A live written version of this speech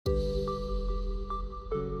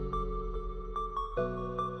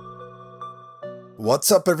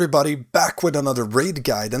What's up everybody, back with another raid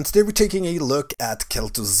guide, and today we're taking a look at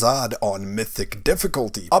Kel'thuzad on Mythic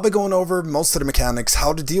difficulty. I'll be going over most of the mechanics,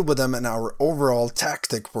 how to deal with them, and our overall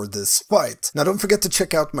tactic for this fight. Now don't forget to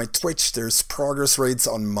check out my Twitch, there's progress raids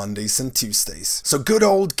on Mondays and Tuesdays. So good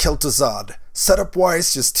old Kel'thuzad. Setup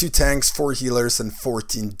wise, just 2 tanks, 4 healers and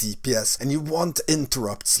 14 DPS, and you want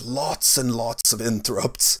interrupts, lots and lots of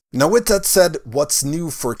interrupts. Now with that said, what's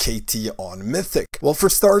new for KT on Mythic? Well, for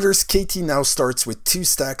starters, KT now starts with 2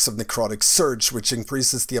 stacks of Necrotic Surge, which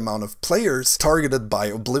increases the amount of players targeted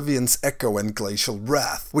by Oblivion's Echo and Glacial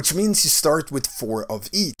Wrath, which means you start with 4 of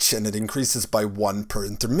each, and it increases by 1 per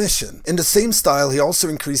intermission. In the same style, he also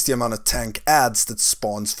increased the amount of tank adds that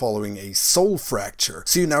spawns following a Soul Fracture,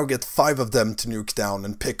 so you now get 5 of them to nuke down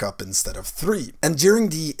and pick up instead of 3. And during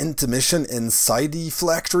the intermission inside the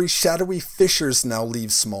Phylactery, shadowy fissures now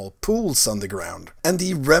leave small pools on the ground. And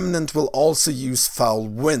the Remnant will also use Foul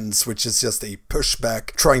Winds, which is just a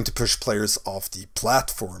pushback trying to push players off the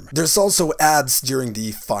platform. There's also adds during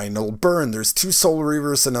the final burn. There's 2 Soul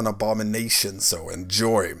Reavers and an Abomination, so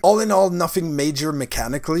enjoy. All in all, nothing major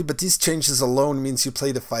mechanically, but these changes alone means you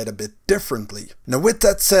play the fight a bit differently. Now with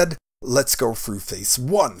that said, let's go through phase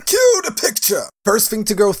 1. Cue the picture! First thing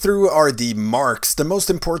to go through are the marks. The most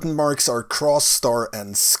important marks are Cross, Star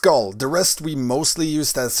and Skull. The rest we mostly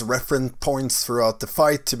used as reference points throughout the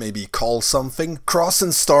fight to maybe call something. Cross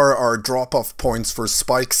and Star are drop-off points for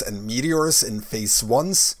Spikes and Meteors in phase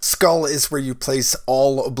 1s. Skull is where you place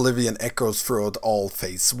all Oblivion Echoes throughout all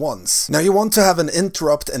phase 1s. Now you want to have an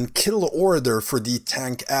interrupt and kill order for the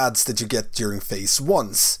tank adds that you get during phase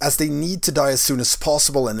 1s, as they need to die as soon as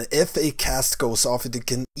possible, and if a cast goes off it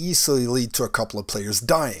can easily lead to a couple of players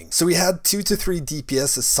dying. So we had 2 to 3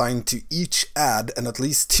 DPS assigned to each ad and at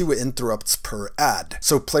least 2 interrupts per ad.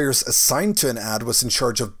 So players assigned to an ad was in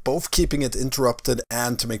charge of both keeping it interrupted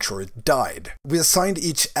and to make sure it died. We assigned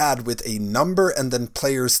each ad with a number and then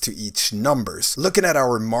players to each numbers. Looking at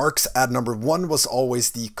our marks, ad number 1 was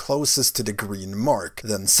always the closest to the green mark,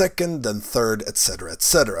 then second, then third, etc,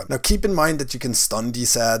 etc. Now keep in mind that you can stun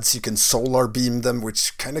these ads, you can solar beam them,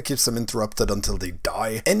 which kind of keeps them interrupted until they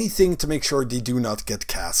die. Anything to make sure they do not get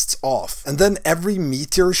casts off. And then every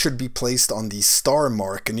meteor should be placed on the star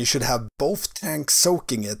mark, and you should have both tanks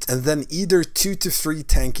soaking it, and then either 2 to 3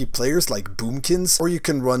 tanky players like boomkins, or you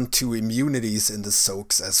can run 2 immunities in the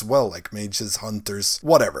soaks as well, like mages, hunters,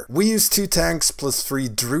 whatever. We use 2 tanks plus 3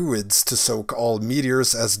 druids to soak all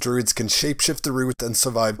meteors, as druids can shapeshift the route and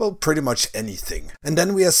survive, well, pretty much anything. And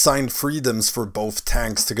then we assigned freedoms for both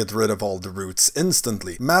tanks to get rid of all the roots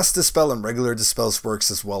instantly. Mass Dispel and regular dispels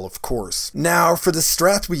works as well, of course. Now for the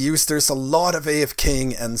strat we use, there's a lot of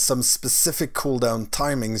AFKing and some specific cooldown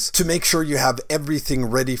timings to make sure you have everything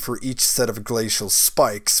ready for each set of Glacial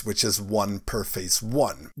Spikes, which is 1 per phase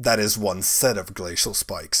 1. That is 1 set of Glacial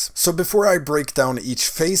Spikes. So before I break down each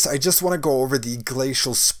phase, I just want to go over the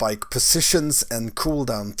Glacial Spike positions and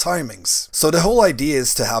cooldown timings. So the whole idea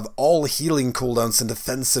is to have all healing cooldowns and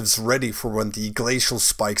defensives ready for when the Glacial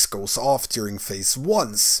Spikes goes off during phase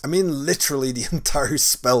 1s. I mean literally the entire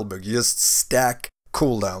spellbook, you just stack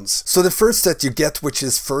cooldowns. So the first set you get, which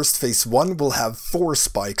is first phase 1, will have 4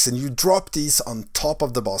 spikes, and you drop these on top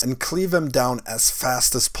of the boss and cleave them down as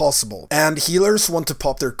fast as possible. And healers want to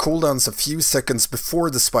pop their cooldowns a few seconds before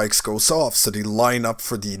the spikes goes off, so they line up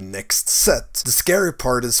for the next set. The scary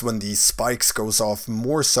part is when the spikes goes off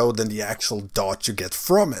more so than the actual dot you get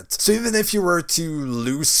from it. So even if you were to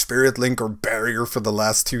lose Spirit Link or Barrier for the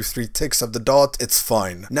last 2-3 ticks of the dot, it's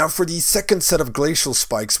fine. Now for the second set of Glacial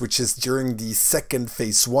Spikes, which is during the second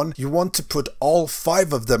phase 1, you want to put all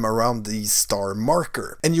 5 of them around the star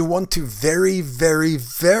marker, and you want to very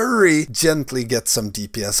gently get some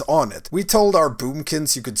DPS on it. We told our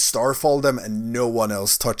boomkins you could starfall them and no one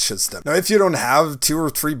else touches them. Now if you don't have 2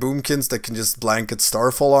 or 3 boomkins that can just blanket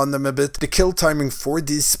starfall on them a bit, the kill timing for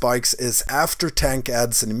these spikes is after tank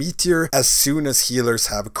adds and meteor, as soon as healers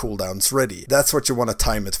have cooldowns ready. That's what you want to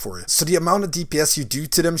time it for. So the amount of DPS you do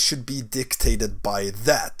to them should be dictated by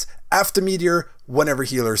that. After meteor, whenever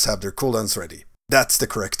healers have their cooldowns ready. That's the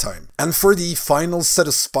correct time. And for the final set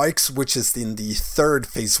of spikes, which is in the third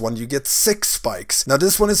phase 1, you get 6 spikes. Now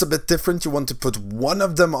this one is a bit different. You want to put 1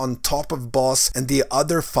 of them on top of boss and the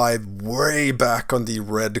other 5 way back on the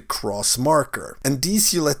red cross marker. And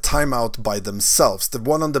these you let time out by themselves. The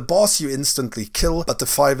one on the boss you instantly kill, but the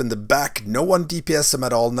 5 in the back, no one DPS them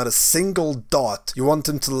at all, not a single dot. You want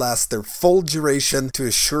them to last their full duration to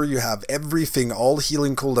assure you have everything, all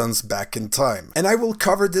healing cooldowns back in time. And I will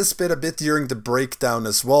cover this bit a bit during the break breakdown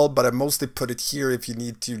as well, but I mostly put it here if you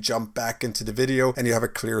need to jump back into the video and you have a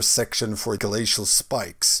clear section for Glacial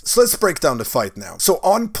Spikes. So let's break down the fight now. So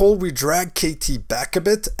on pull, we drag KT back a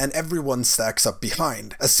bit and everyone stacks up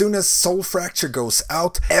behind. As soon as Soul Fracture goes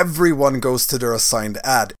out, everyone goes to their assigned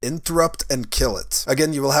ad, interrupt and kill it.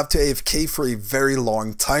 Again, you will have to AFK for a very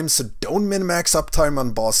long time, so don't min-max uptime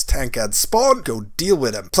on boss tank ad spawn, go deal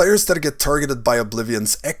with him. Players that get targeted by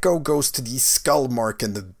Oblivion's Echo goes to the skull mark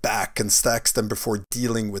in the back and stacks them before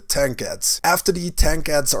dealing with tank ads. After the tank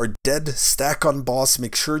ads are dead, stack on boss,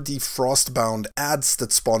 make sure the frostbound ads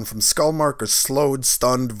that spawn from skull mark are slowed,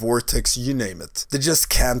 stunned, vortex, you name it. They just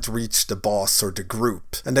can't reach the boss or the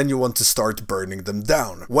group, and then you want to start burning them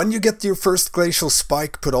down. When you get your first Glacial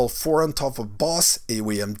Spike, put all 4 on top of boss,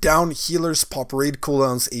 AoE him down, healers pop raid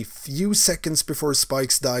cooldowns a few seconds before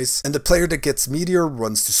Spikes dies, and the player that gets Meteor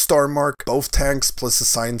runs to star mark, both tanks plus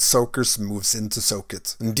assigned soakers moves in to soak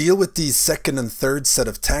it. And deal with these second and third set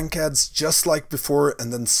of tank ads just like before,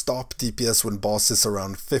 and then stop DPS when boss is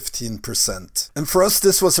around 15%. And for us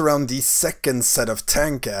this was around the second set of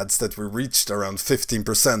tank ads that we reached around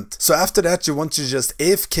 15%. So after that you want to just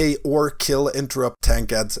AFK or kill interrupt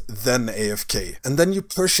tank ads, then AFK. And then you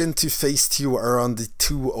push into phase 2 around the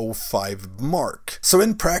 205 mark. So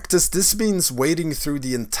in practice this means waiting through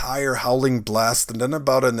the entire Howling Blast and then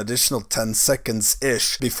about an additional 10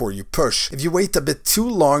 seconds-ish before you push. If you wait a bit too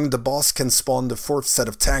long, the boss can spawn the 4th set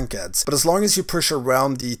of tank ads, but as long as you push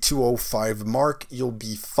around the 205 mark, you'll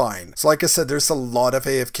be fine. So like I said, there's a lot of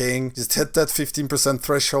AFKing, just hit that 15%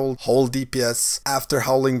 threshold, hold DPS, after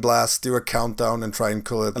Howling Blast, do a countdown and try and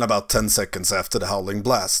kill it in about 10 seconds after the Howling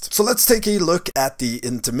Blast. So let's take a look at the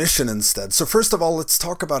intermission instead. So first of all, let's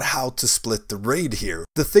talk about how to split the raid here.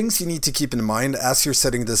 The things you need to keep in mind as you're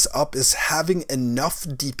setting this up is having enough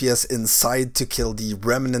DPS inside to kill the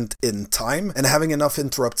remnant in time, and having enough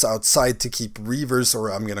interrupts outside to keep Reavers,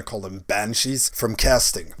 or I'm gonna call them Banshees, from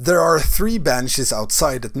casting. There are 3 Banshees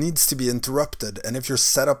outside that needs to be interrupted, and if your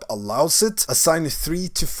setup allows it, assign 3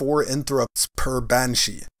 to 4 interrupts per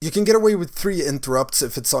Banshee. You can get away with 3 interrupts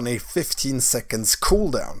if it's on a 15 seconds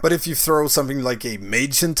cooldown, but if you throw something like a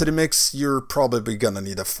mage into the mix, you're probably gonna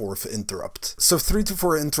need a 4th interrupt. So 3 to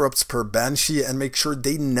 4 interrupts per Banshee, and make sure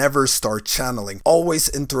they never start channeling. Always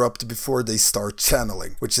interrupt before they start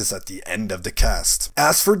channeling, which is at the end of the cast.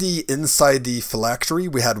 As for the inside the Phylactery,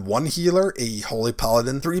 we had 1 healer, a Holy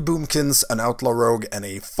Paladin, 3 Boomkins, an Outlaw Rogue, and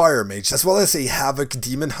a Fire Mage, as well as a Havoc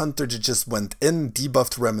Demon Hunter that just went in,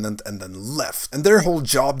 debuffed Remnant, and then left. And their whole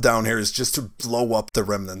job down here is just to blow up the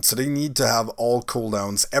Remnant, so they need to have all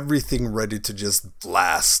cooldowns, everything ready to just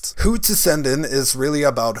blast. Who to send in is really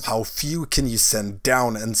about how few can you send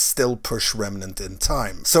down and still push Remnant in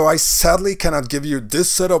time. So I sadly cannot give you this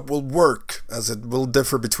setup will work, as it will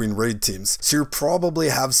differ between raid teams, so you probably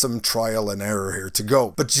have some trial and error here to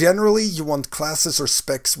go. But generally you want classes or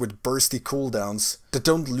specs with bursty cooldowns that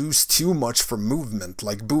don't lose too much from movement,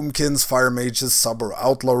 like Boomkins, Fire Mages, Sub or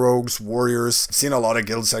Outlaw Rogues, Warriors. I've seen a lot of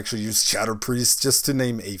guilds actually use Shadow Priests, just to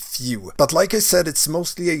name a few. But like I said, it's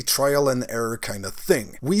mostly a trial and error kind of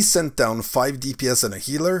thing. We sent down 5 DPS and a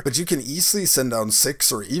healer, but you can easily send down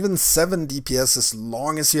 6 or even 7 DPS as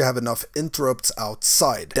long as you have enough interrupts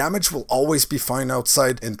outside. Damage will always be fine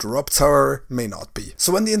outside, interrupts however may not be.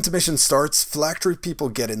 So when the intermission starts, Phylactery people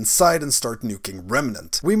get inside and start nuking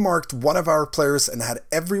Remnant. We marked one of our players and had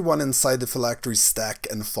everyone inside the Phylactery stack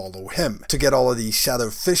and follow him, to get all of the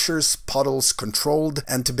shadow fissures, puddles controlled,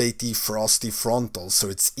 and to bait the frosty frontals so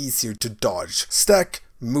it's easier to dodge. Stack,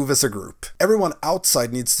 move as a group. Everyone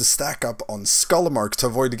outside needs to stack up on Skullmark to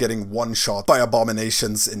avoid getting one-shot by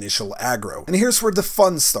Abomination's initial aggro. And here's where the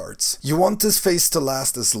fun starts. You want this phase to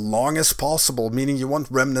last as long as possible, meaning you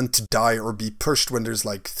want Remnant to die or be pushed when there's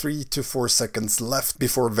like 3 to 4 seconds left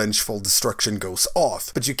before Vengeful Destruction goes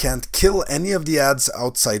off. But you can't kill any of the ads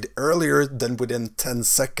outside earlier than within 10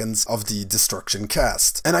 seconds of the destruction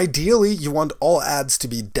cast. And ideally, you want all ads to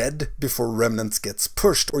be dead before Remnant gets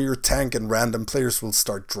pushed, or your tank and random players will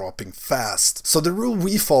start dropping fast. So the rule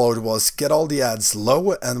we followed was get all the ads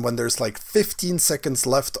low, and when there's like 15 seconds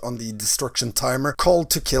left on the destruction timer, call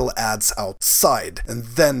to kill ads outside, and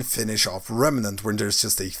then finish off Remnant when there's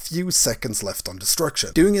just a few seconds left on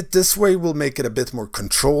destruction. Doing it this way will make it a bit more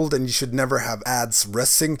controlled, and you should never have ads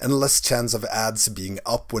resting and less chance of ads being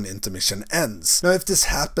up when intermission ends. Now if this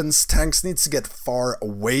happens, tanks needs to get far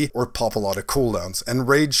away or pop a lot of cooldowns, and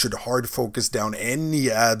raid should hard focus down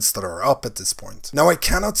any ads that are up at this point. Now I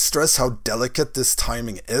cannot stress how delicate this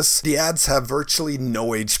timing is. The ads have virtually no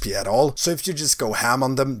HP at all, so if you just go ham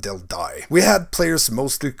on them, they'll die. We had players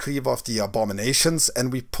mostly cleave off the abominations,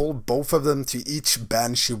 and we pulled both of them to each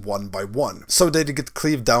banshee one by one, so they get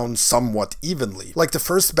cleaved down somewhat evenly. Like the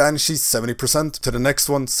first banshee 70%, to the next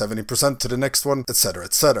one 70%, to the next one, etc,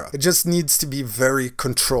 etc. It just needs to be very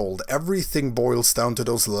controlled. Everything boils down to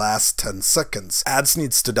those last 10 seconds. Ads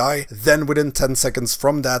needs to die, then within 10 seconds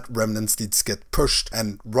from that, remnants needs to get pushed,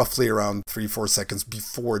 and roughly around 3-4 seconds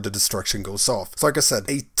before the destruction goes off. So like I said,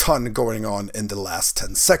 a ton going on in the last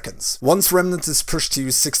 10 seconds. Once remnant is pushed to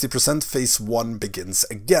 60%, phase 1 begins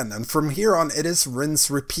again, and from here on it is rinse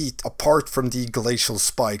repeat, apart from the Glacial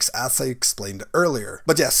Spikes as I explained earlier.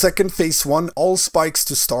 But yeah, second phase 1, all spikes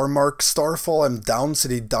to star mark, starfall them down so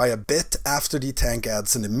they die a bit after the tank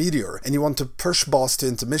adds in the Meteor, and you want to push boss to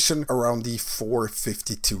intermission around the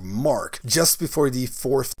 452 mark, just before the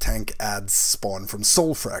 4th tank adds spawn from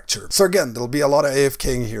Soul Fracture. So again, there'll be a lot of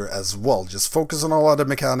AFKing here as well. Just focus on a lot of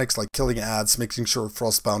mechanics like killing ads, making sure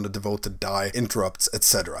Frostbound and Devoted die, interrupts,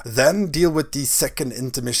 etc. Then deal with the second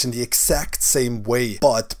intermission the exact same way,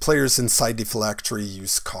 but players inside the Phylactery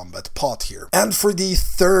use combat pot here. And for the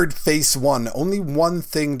third phase 1, only one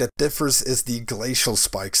thing that differs is the Glacial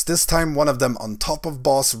Spikes. This time one of them on top of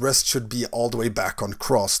boss, rest should be all the way back on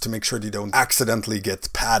cross to make sure they don't accidentally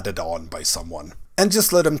get padded on by someone. And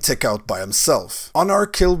just let him tick out by himself. On our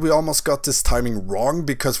kill we almost got this timing wrong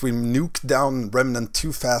because we nuked down Remnant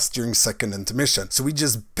too fast during second intermission, so we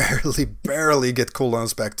just barely get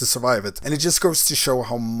cooldowns back to survive it, and it just goes to show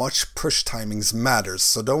how much push timings matters,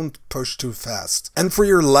 so don't push too fast. And for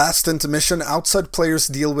your last intermission, outside players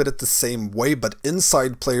deal with it the same way, but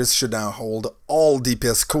inside players should now hold all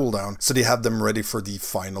DPS cooldown, so they have them ready for the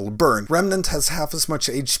final burn. Remnant has half as much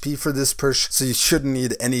HP for this push, so you shouldn't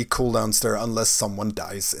need any cooldowns there unless someone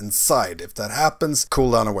dies inside. If that happens,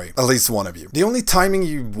 cooldown away. At least one of you. The only timing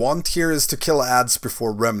you want here is to kill ads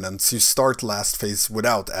before remnants. You start last phase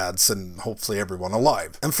without ads and hopefully everyone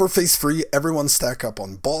alive. And for phase 3, everyone stack up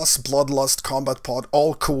on boss, bloodlust, combat pod,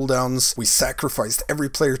 all cooldowns. We sacrificed every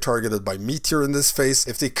player targeted by Meteor in this phase.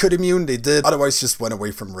 If they could immune, they did. Otherwise just went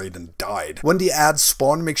away from raid and died. When the ads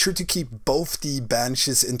spawn, make sure to keep both the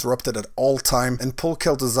banshees interrupted at all time and pull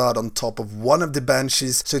Kel'thuzad on top of one of the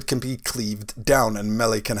banshees so it can be cleaved down, and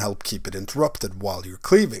melee can help keep it interrupted while you're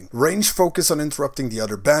cleaving. Range focus on interrupting the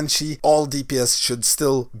other banshee. All DPS should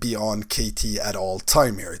still be on KT at all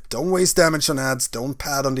time here. Don't waste damage on ads, don't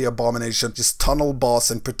pad on the abomination, just tunnel boss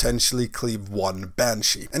and potentially cleave one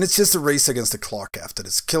banshee. And it's just a race against the clock after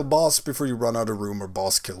this. Kill boss before you run out of room or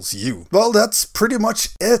boss kills you. Well, that's pretty much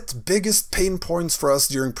it. Biggest pain points for us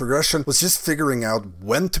during progression was just figuring out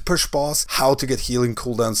when to push boss, how to get healing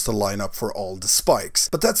cooldowns to line up for all the spikes.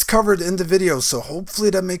 But that's covered in the video, so hopefully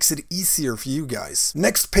that makes it easier for you guys.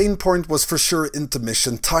 Next pain point was for sure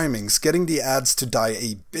intermission timings, getting the ads to die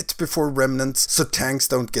a bit before remnants so tanks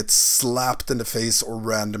don't get slapped in the face or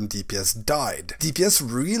random DPS died. DPS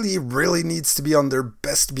really needs to be on their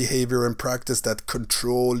best behavior and practice that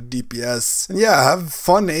control DPS. And yeah, have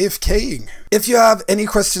fun AFKing. If you have any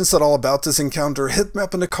questions at all about this encounter, hit me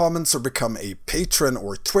up in the comments or become a patron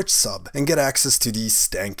or Twitch sub and get access to the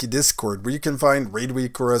Stankie Discord where you can find raid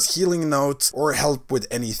weakauras, healing notes, or help with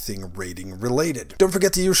anything raiding related. Don't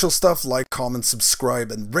forget the usual stuff like comment,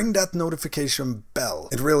 subscribe, and ring that notification bell.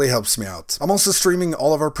 It really helps me out. I'm also streaming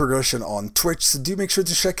all of our progression on Twitch, so do make sure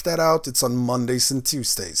to check that out. It's on Mondays and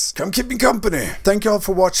Tuesdays. Come keep me company. Thank you all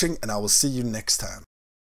for watching, and I will see you next time.